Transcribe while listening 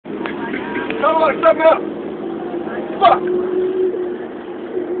Come on, something else. Fuck.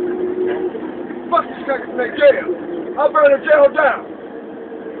 Fuck this guy in that jail. I'll burn the jail down.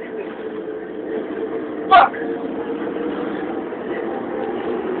 Fuck.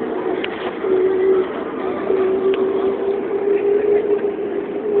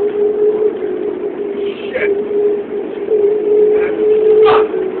 Shit. Fuck.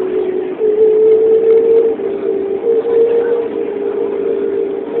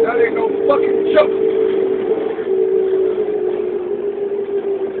 That ain't no fucking joke.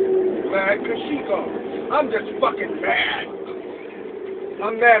 Mad cause she goes. I'm just fucking mad.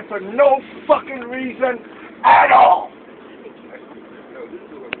 I'm mad for no fucking reason at all.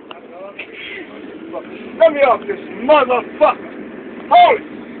 Let me off this motherfucker. Hold it.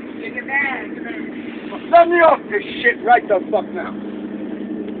 Let me off this shit right the fuck now.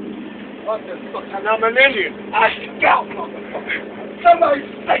 I'm just fucking, I'm an Indian. I scout, motherfucker. Somebody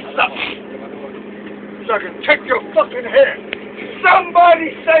say something. So I can take your fucking head.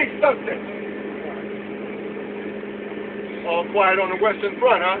 Somebody say something. All quiet on the Western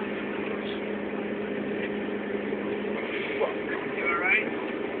Front, huh? You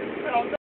alright?